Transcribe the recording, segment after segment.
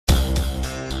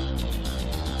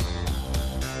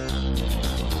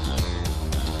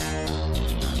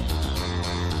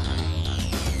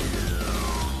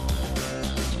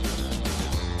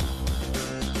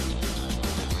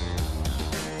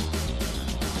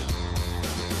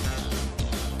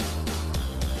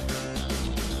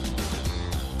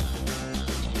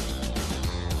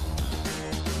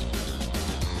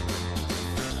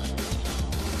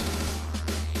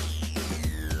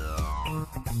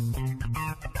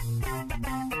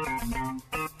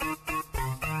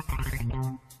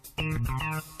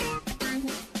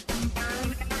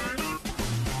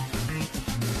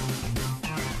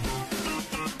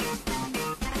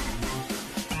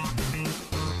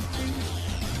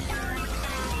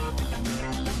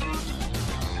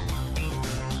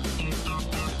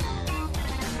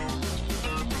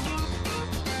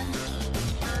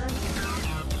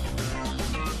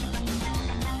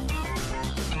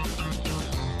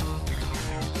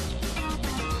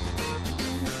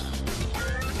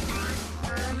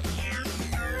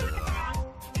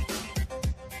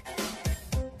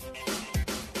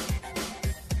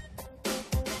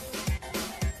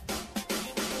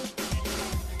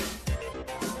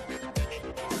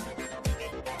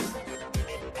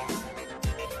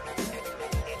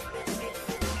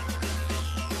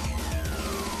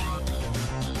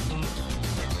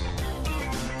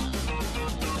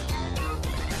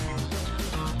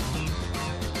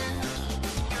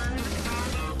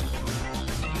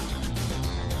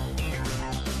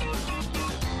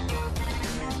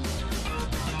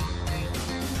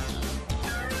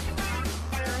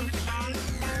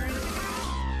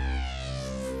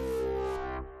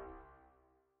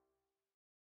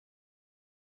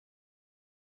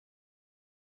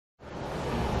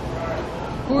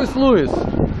Who is Louis?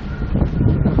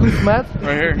 Who's Matt?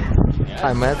 Right here.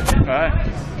 Hi, Matt. Hi.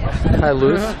 Hi,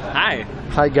 Louis. Hi.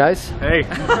 Hi, guys. Hey.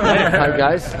 Hi,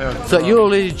 guys. So you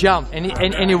already jumped.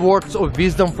 Any words of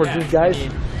wisdom for these guys?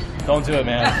 Don't do it,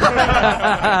 man.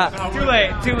 Too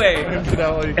late. Too late.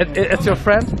 It's your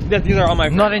friend? Yes, these are all my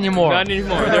friends. Not anymore. Not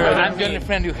anymore. I'm the only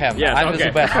friend you have. Yes, I'm okay.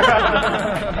 the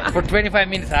best. For 25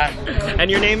 minutes.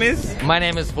 And your name is? My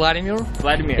name is Vladimir.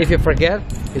 Vladimir. If you forget,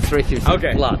 it's right here.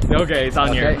 Okay. Vlad. Okay, it's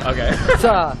on here. Okay.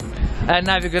 So, and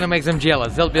now we're gonna make them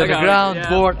jealous. They'll be on the ground,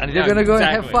 bored, and they're gonna go and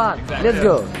have fun. Exactly. Let's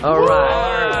go. All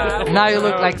right. Now you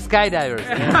look like skydivers.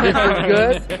 This is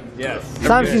good. Yes.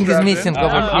 Something is missing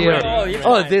over here.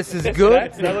 Oh, this is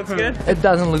good. That looks good. It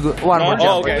doesn't look good. One more jump.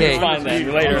 Oh, okay. It's fine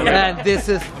then. Later. And this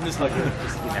is. I'm just looking.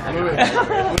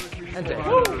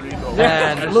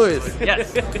 And Louis.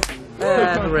 Yes.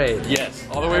 And Ray. Yes.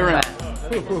 All the way around.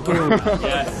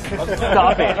 Yes.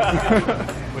 Stop it.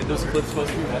 Wait, those clips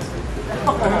supposed to be messy?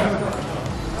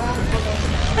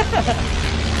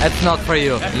 That's not for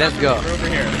you. Let's go. We're over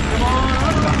here.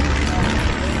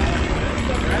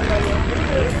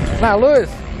 Now, Louis.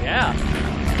 Yeah.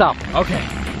 Stop. Okay.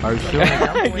 Are you sure?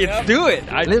 Let's do it.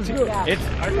 Let's go. It's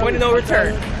point of no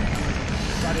return.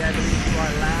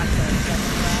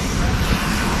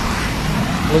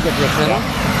 Look at your friend.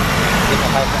 Give me a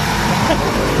high five.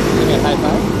 Give me a high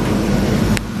five.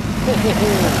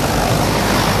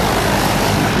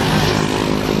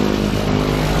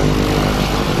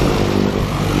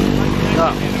 No,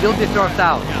 still be turned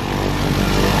out.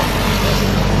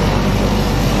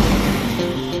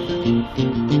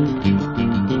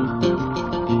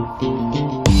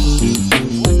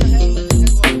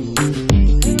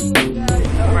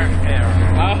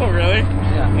 Oh, really?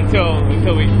 Yeah.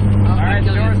 Until we. Alright,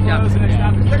 doors closed and it's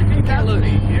down to 13,000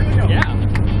 feet. Here we go. Yeah.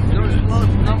 Doors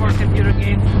closed, no more computer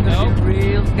games. No.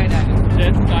 Real skydiving.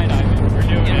 It's skydiving. We're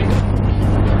doing it.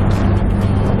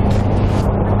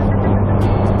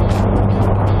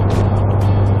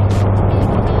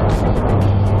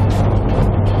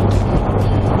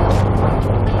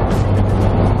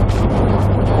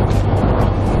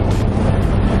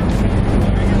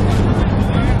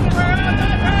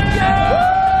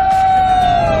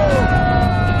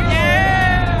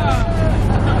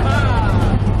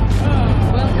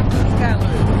 Welcome to the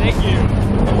Skydive. Thank you.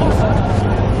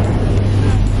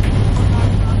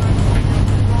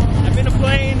 I've been a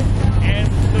plane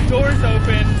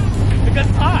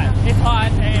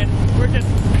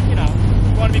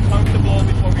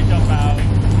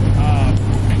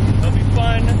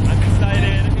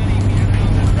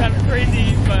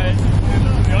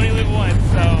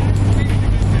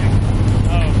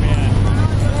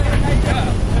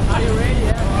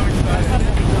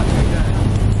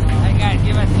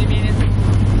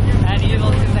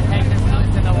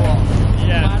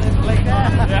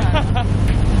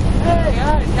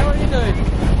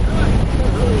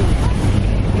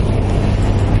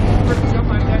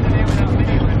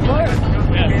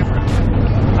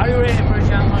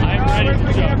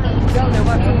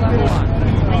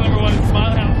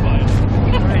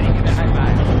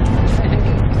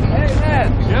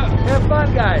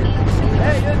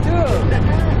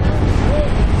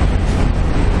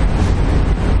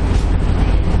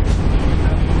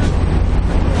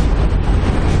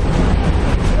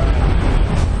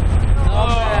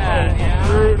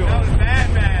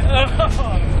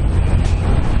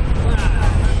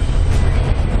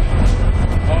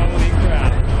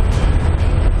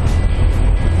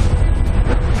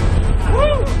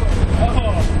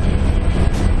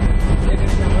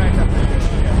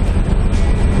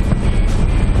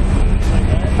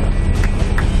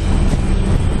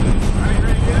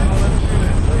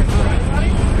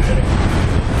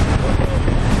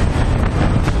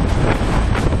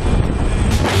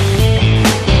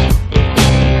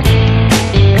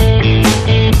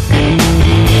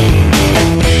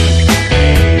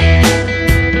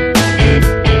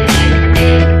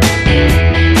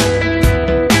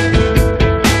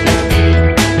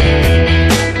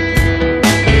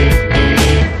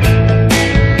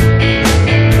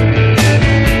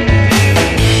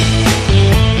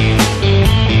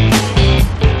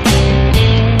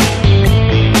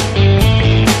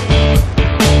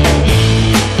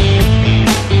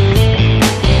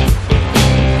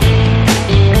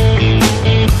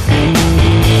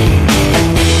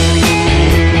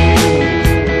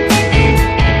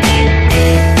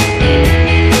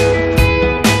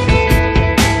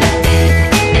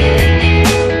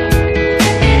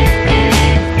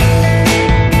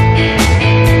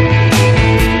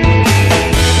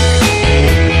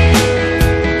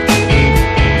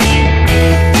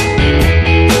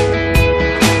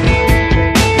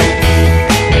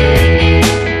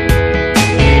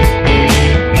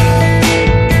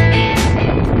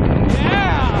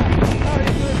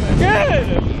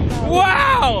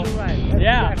Wow! Right.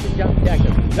 Yeah. Exactly jump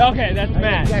jacket. Okay, that's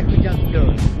Matt. Exactly jump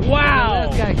doing. Wow!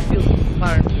 That guy feels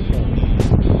smart.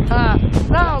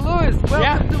 Now, Louis,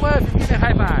 welcome to us. Give me a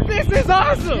high five. This is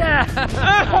awesome! Yeah.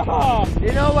 Oh,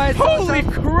 You know why it's holy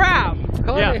awesome? crap!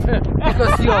 Yeah.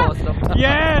 Because you're awesome.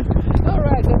 Yeah,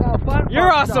 Alright, so now fun you're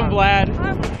part awesome, done.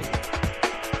 Vlad.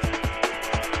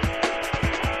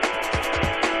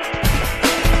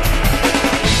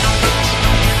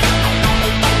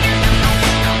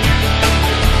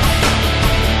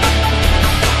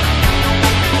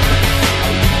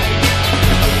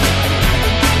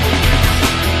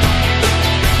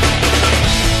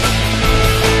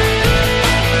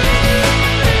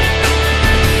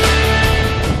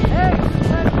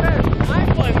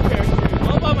 I'm flying the parachute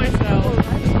all by myself.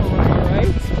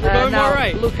 Going more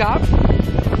right. Look up.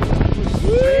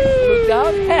 Look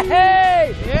down.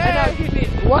 Hey! Yeah. And now give me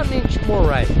 1 inch more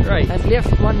right. Right. And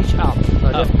left 1 inch up. So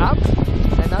left up.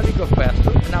 And now we go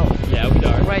faster. Now Yeah, we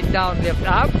are. right down, left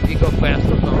up. We go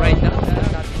faster. So right down,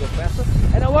 left up, we go faster.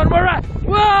 And now one more right.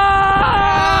 Whoa!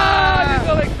 You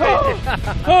go like crazy.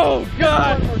 Oh,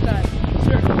 God. One more time.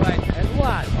 Circle right. And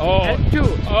 1. Oh. And 2. Oh.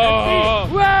 And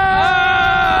 3. Whoa!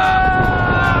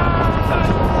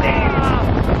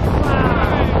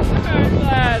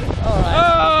 Vlad. Alright.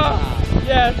 Oh,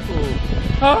 yes.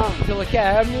 Oh, So okay,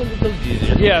 I'm a little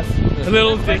dizzy. yes. A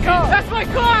little dizzy. That's my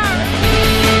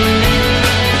car!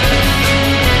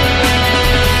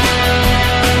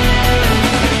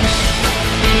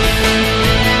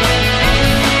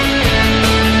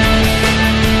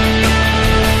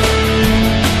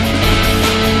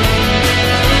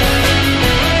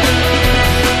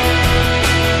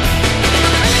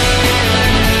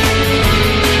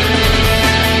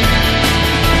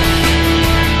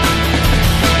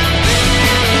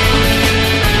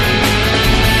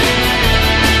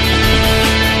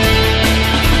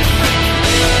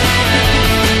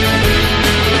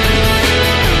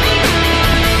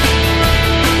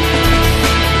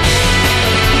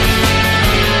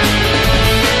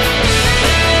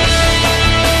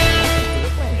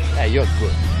 Yeah, you're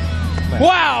good.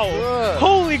 Wow! Good.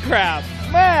 Holy crap!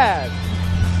 Man!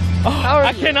 Oh, How are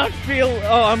I you? cannot feel.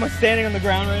 Oh, I'm standing on the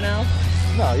ground right now.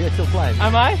 No, you're still flying.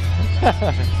 Am I?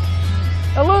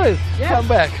 Hey, Louis, Yeah. come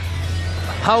back.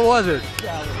 How was it?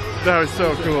 That was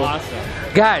so cool. Awesome.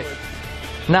 Guys,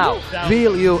 now, That was-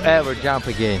 will you ever jump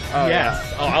again? Oh,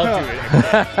 Yes. Oh, I'll do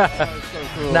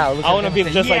it. Now, look I at wanna him be and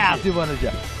say, just like yes, you." you want to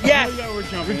jump. Yes. Yeah, we're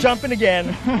jumping. We're jumping again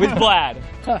with Vlad.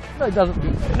 No, it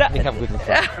doesn't. No. We have good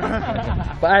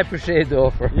fun. But I appreciate the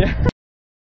offer. Yeah.